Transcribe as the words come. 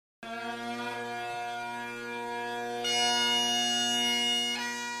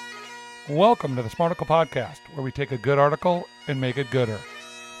Welcome to the Smarticle Podcast, where we take a good article and make it gooder.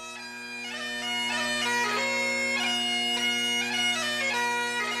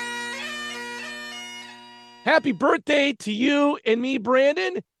 Happy birthday to you and me,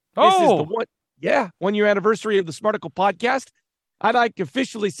 Brandon. This Oh, is the 1 year anniversary of the Smarticle Podcast. I'd like to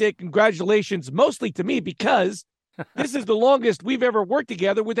officially say congratulations mostly to me because this is the longest we've ever worked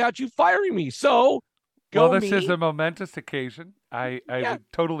together without you firing me. So, go well, this me. is a momentous occasion. I Yeah. would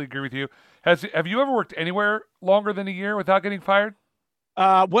totally agree with you. Have you ever worked anywhere longer than a year without getting fired?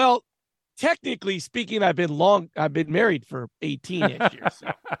 Well, technically speaking, I've been married for 18-ish years. So.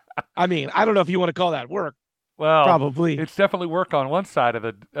 I mean, I don't know if you want to call that work. Well, Probably. It's definitely work on one side of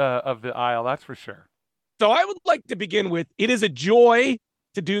the aisle, that's for sure. So I would like to begin with, it is a joy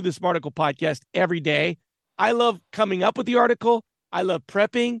to do the Smarticle Podcast every day. I love coming up with the article. I love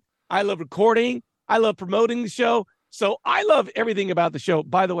prepping. I love recording. I love promoting the show. So I love everything about the show.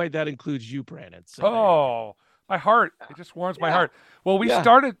 By the way, that includes you, Brandon. So, Oh, my heart. It just warms my heart. Well, we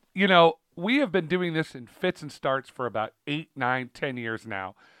started, we have been doing this in fits and starts for about 8, 9, 10 years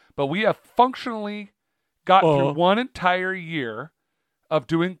now. But we have functionally got through one entire year of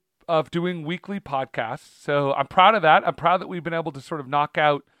doing weekly podcasts. So I'm proud of that. I'm proud that we've been able to sort of knock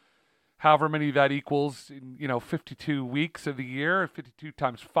out however many that equals in 52 weeks of the year, 52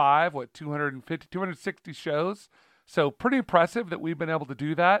 times 5, 260 shows. So pretty impressive that we've been able to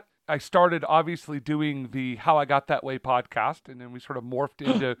do that. I started obviously doing the How I Got That Way podcast, and then we sort of morphed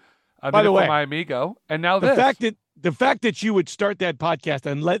into A Minute for My Amigo, and now the fact that you would start that podcast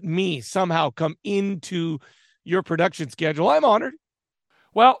and let me somehow come into your production schedule, I'm honored.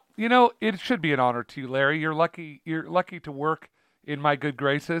 Well, it should be an honor to you, Larry. You're lucky to work in my good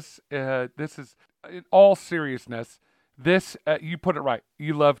graces. This is, in all seriousness, you put it right.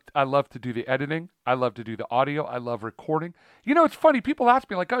 I love to do the editing. I love to do the audio. I love recording. It's funny. People ask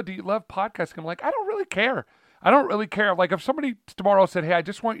me like, "Oh, do you love podcasting?" I'm like, I don't really care. Like if somebody tomorrow said, "Hey, I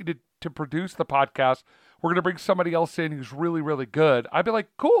just want you to produce the podcast. We're going to bring somebody else in who's really, really good." I'd be like,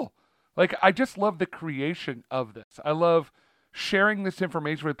 cool. Like, I just love the creation of this. I love sharing this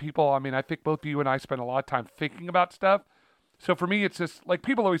information with people. I mean, I think both you and I spend a lot of time thinking about stuff. So for me, it's just like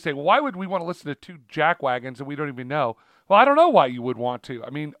people always say, well, why would we want to listen to two jackwagons and we don't even know? Well, I don't know why you would want to. I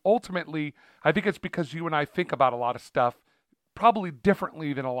mean, ultimately, I think it's because you and I think about a lot of stuff probably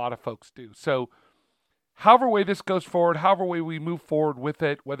differently than a lot of folks do. So however way this goes forward, however way we move forward with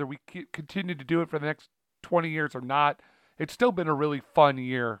it, whether we continue to do it for the next 20 years or not, it's still been a really fun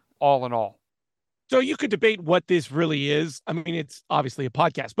year all in all. So you could debate what this really is. I mean, it's obviously a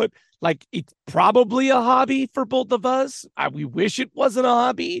podcast, but like it's probably a hobby for both of us. We wish it wasn't a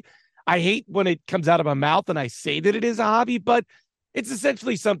hobby. I hate when it comes out of my mouth and I say that it is a hobby, but it's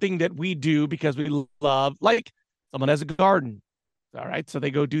essentially something that we do because we love, like someone has a garden. All right. So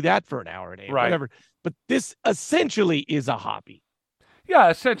they go do that for an hour a day, right, whatever. But this essentially is a hobby. Yeah,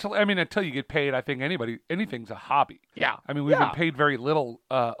 essentially. I mean, until you get paid, I think anything's a hobby. Yeah. I mean, we've been paid very little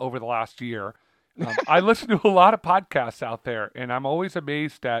over the last year. I listen to a lot of podcasts out there, and I'm always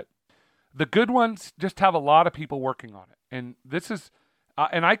amazed at the good ones just have a lot of people working on it. And this is,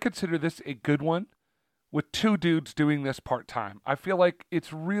 and I consider this a good one with two dudes doing this part-time. I feel like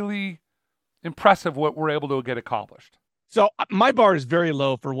it's really impressive what we're able to get accomplished. So my bar is very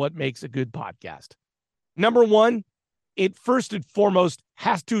low for what makes a good podcast. Number one, it first and foremost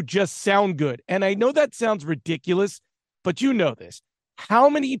has to just sound good. And I know that sounds ridiculous, but you know this. How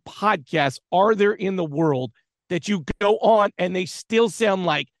many podcasts are there in the world that you go on and they still sound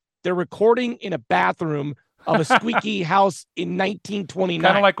like they're recording in a bathroom of a squeaky house in 1929?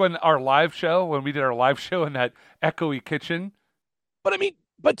 Kind of like when we did our live show in that echoey kitchen. But I mean,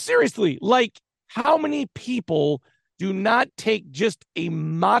 but seriously, like how many people do not take just a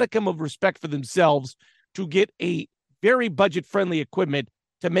modicum of respect for themselves to get a very budget-friendly equipment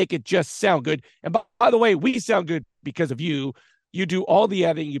to make it just sound good? And by the way, we sound good because of you. You do all the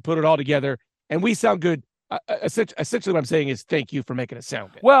editing, you put it all together, and we sound good. Essentially what I'm saying is thank you for making it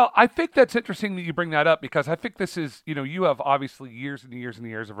sound good. Well, I think that's interesting that you bring that up because I think this is, you have obviously years and years and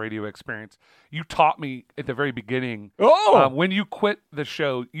years of radio experience. You taught me at the very beginning. When you quit the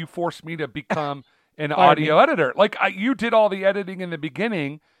show, you forced me to become an audio editor. Like you did all the editing in the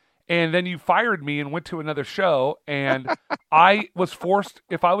beginning, and then you fired me and went to another show, and I was forced,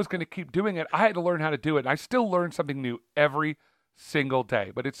 if I was going to keep doing it, I had to learn how to do it. And I still learn something new every single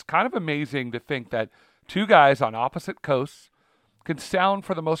day. But it's kind of amazing to think that two guys on opposite coasts can sound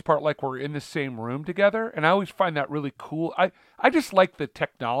for the most part like we're in the same room together. And I always find that really cool. I just like the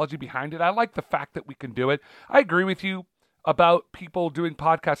technology behind it. I like the fact that we can do it. I agree with you. about people doing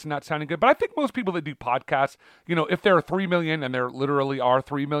podcasts and not sounding good. But I think most people that do podcasts, if there are 3 million, and there literally are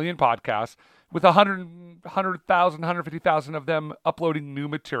 3 million podcasts with 100,000, 150,000 of them uploading new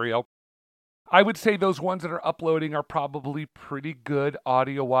material, I would say those ones that are uploading are probably pretty good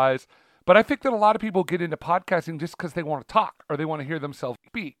audio-wise. But I think that a lot of people get into podcasting just because they want to talk or they want to hear themselves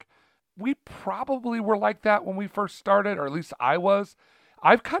speak. We probably were like that when we first started, or at least I was.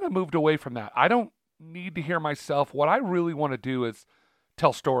 I've kind of moved away from that. I don't need to hear myself. What I really want to do is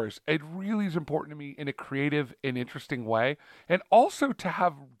tell stories. It really is important to me in a creative and interesting way, and also to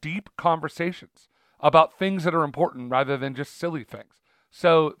have deep conversations about things that are important rather than just silly things.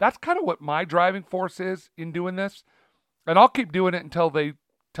 So that's kind of what my driving force is in doing this, and I'll keep doing it until they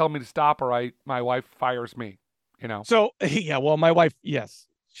tell me to stop or my wife fires me. So yeah, well, my wife, yes,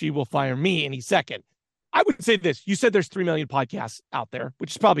 she will fire me any second. I would say this. You said there's 3 million podcasts out there,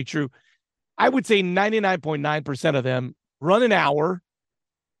 which is probably true. I would say 99.9% of them run an hour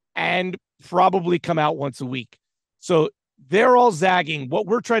and probably come out once a week. So they're all zagging. What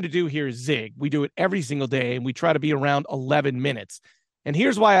we're trying to do here is zig. We do it every single day, and we try to be around 11 minutes. And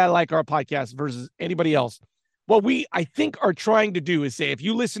here's why I like our podcast versus anybody else. What we, I think, are trying to do is say, if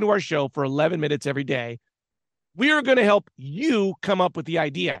you listen to our show for 11 minutes every day, we are going to help you come up with the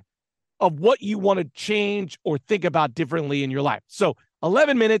idea of what you want to change or think about differently in your life. So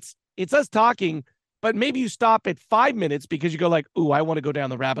 11 minutes, it's us talking, but maybe you stop at 5 minutes because you go like, ooh, I want to go down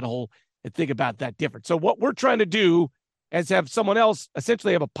the rabbit hole and think about that different. So what we're trying to do is have someone else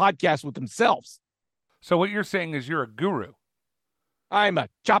essentially have a podcast with themselves. So what you're saying is you're a guru. I'm a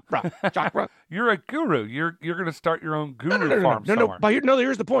chakra. You're a guru. You're going to start your own guru farm somewhere. But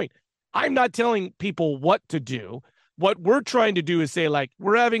here's the point. I'm not telling people what to do. What we're trying to do is say, like,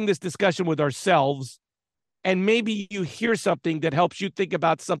 we're having this discussion with ourselves, and maybe you hear something that helps you think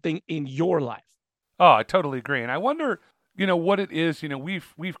about something in your life. Oh, I totally agree. And I wonder, what it is.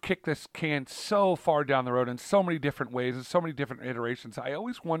 We've kicked this can so far down the road in so many different ways and so many different iterations. I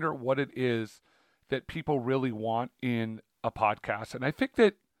always wonder what it is that people really want in a podcast. And I think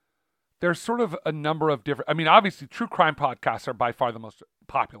that there's sort of a number of different, obviously true crime podcasts are by far the most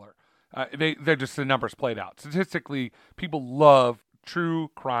popular. They're just the numbers played out. Statistically, people love true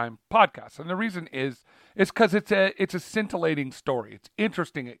crime podcasts. And the reason is because it's a scintillating story. It's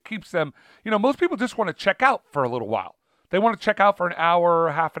interesting. It keeps them, most people just want to check out for a little while. They want to check out for an hour,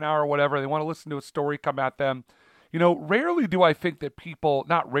 half an hour, whatever. They want to listen to a story come at them. Rarely do I think that people,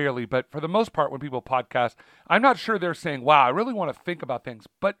 not rarely, but for the most part, when people podcast, I'm not sure they're saying, wow, I really want to think about things.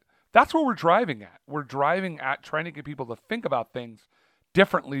 But that's what we're driving at. We're driving at trying to get people to think about things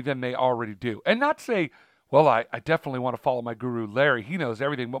differently than they already do. And not say, well, I definitely want to follow my guru, Larry. He knows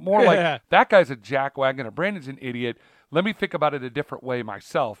everything. But more like, that guy's a jackwagon, or Brandon's an idiot. Let me think about it a different way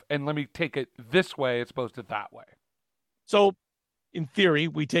myself. And let me take it this way as opposed to that way. So, in theory,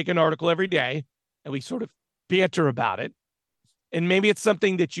 we take an article every day and we sort of banter about it. And maybe it's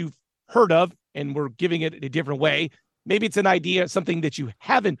something that you've heard of and we're giving it a different way. Maybe it's an idea, something that you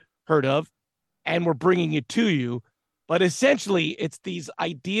haven't heard of, and we're bringing it to you. But essentially, it's these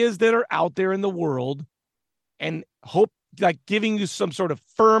ideas that are out there in the world and giving you some sort of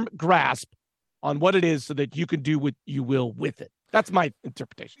firm grasp on what it is so that you can do what you will with it. That's my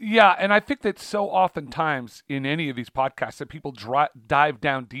interpretation. Yeah, and I think that so oftentimes in any of these podcasts that people dive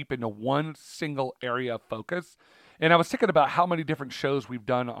down deep into one single area of focus. And I was thinking about how many different shows we've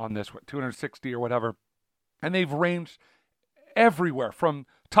done on this, 260 or whatever, and they've ranged everywhere from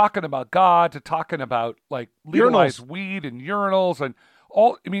talking about God to talking about like legalized weed and urinals and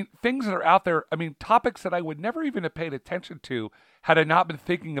all, things that are out there. Topics that I would never even have paid attention to had I not been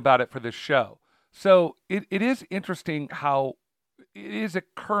thinking about it for this show. So it is interesting how it is a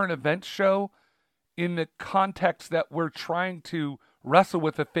current event show in the context that we're trying to wrestle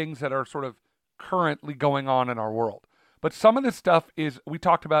with the things that are sort of currently going on in our world. But some of this stuff we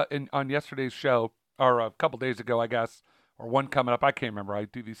talked about on yesterday's show, or a couple days ago, I guess, or one coming up. I can't remember. I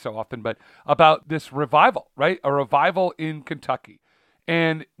do these so often, but about this revival, right? A revival in Kentucky.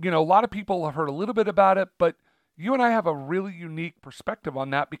 And, a lot of people have heard a little bit about it, but you and I have a really unique perspective on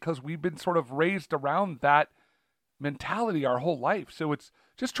that because we've been sort of raised around that mentality our whole life. So it's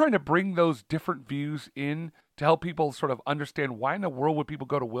just trying to bring those different views in to help people sort of understand why in the world would people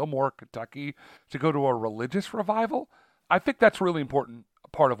go to Wilmore, Kentucky to go to a religious revival. I think that's really important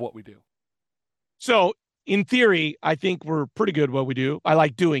part of what we do. So in theory, I think we're pretty good at what we do. I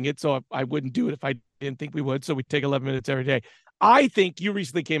like doing it, so I wouldn't do it if I didn't think we would. So we take 11 minutes every day. I think you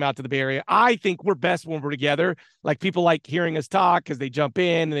recently came out to the Bay Area. I think we're best when we're together. Like people like hearing us talk because they jump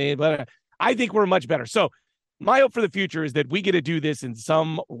in. I think we're much better. So my hope for the future is that we get to do this in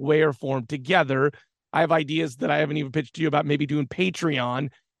some way or form together. I have ideas that I haven't even pitched to you about maybe doing Patreon.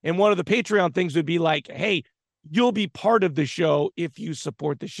 And one of the Patreon things would be like, hey, you'll be part of the show if you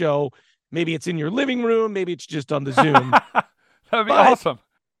support the show. Maybe it's in your living room. Maybe it's just on the Zoom. That'd be awesome.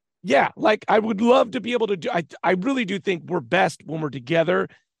 Yeah, like I would love to be able to do. I really do think we're best when we're together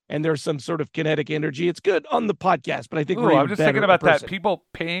and there's some sort of kinetic energy. It's good on the podcast, but I think I'm just thinking about that. People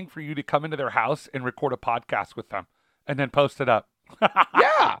paying for you to come into their house and record a podcast with them and then post it up.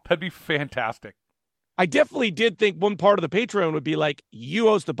 Yeah. That'd be fantastic. I definitely did think one part of the Patreon would be like, you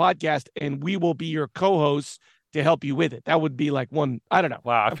host the podcast and we will be your co-hosts to help you with it. That would be like one, I don't know.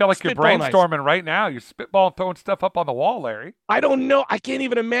 Wow. I feel like you're brainstorming right now. You're spitballing, throwing stuff up on the wall, Larry. I don't know. I can't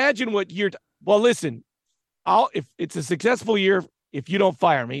even imagine what you're. Well, listen, if it's a successful year, if you don't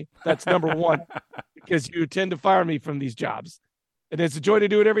fire me, that's number one, because you tend to fire me from these jobs. And it's a joy to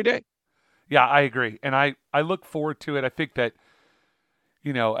do it every day. Yeah, I agree. And I look forward to it. I think that,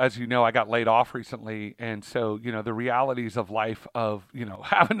 as you know, I got laid off recently. And so, the realities of life of,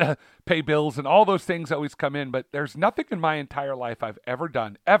 having to pay bills and all those things always come in. But there's nothing in my entire life I've ever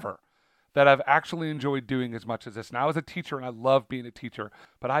done, ever, that I've actually enjoyed doing as much as this. Now, I was a teacher and I love being a teacher,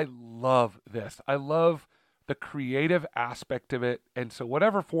 but I love this. I love the creative aspect of it. And so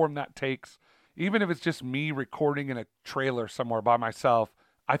whatever form that takes, even if it's just me recording in a trailer somewhere by myself,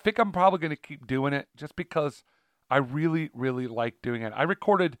 I think I'm probably going to keep doing it just because I really, really like doing it. I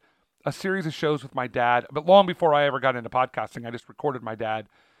recorded a series of shows with my dad, but long before I ever got into podcasting, I just recorded my dad.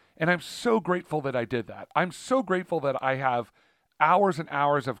 And I'm so grateful that I did that. I'm so grateful that I have hours and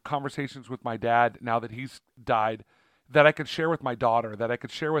hours of conversations with my dad now that he's died, that I could share with my daughter, that I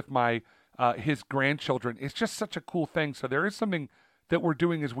could share with my his grandchildren. It's just such a cool thing. So there is something that we're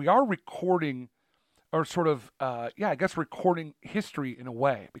doing is we are recording or sort of, recording history in a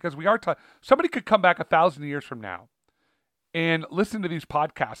way, because we are, somebody could come back 1,000 years from now and listen to these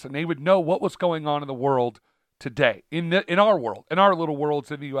podcasts and they would know what was going on in the world today, in our world, in our little worlds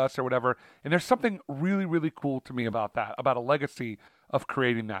in the U.S. or whatever. And there's something really, really cool to me about that, about a legacy of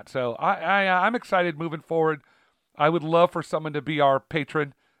creating that. So I'm excited moving forward. I would love for someone to be our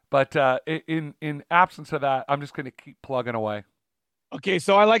patron, but in absence of that, I'm just going to keep plugging away. Okay,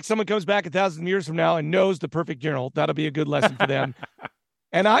 so I like someone comes back 1,000 years from now and knows the perfect journal. That'll be a good lesson for them.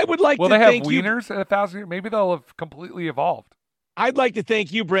 And I would like to thank you. Will they have wieners at 1,000 years? Maybe they'll have completely evolved. I'd like to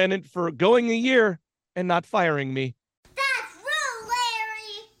thank you, Brandon, for going a year and not firing me.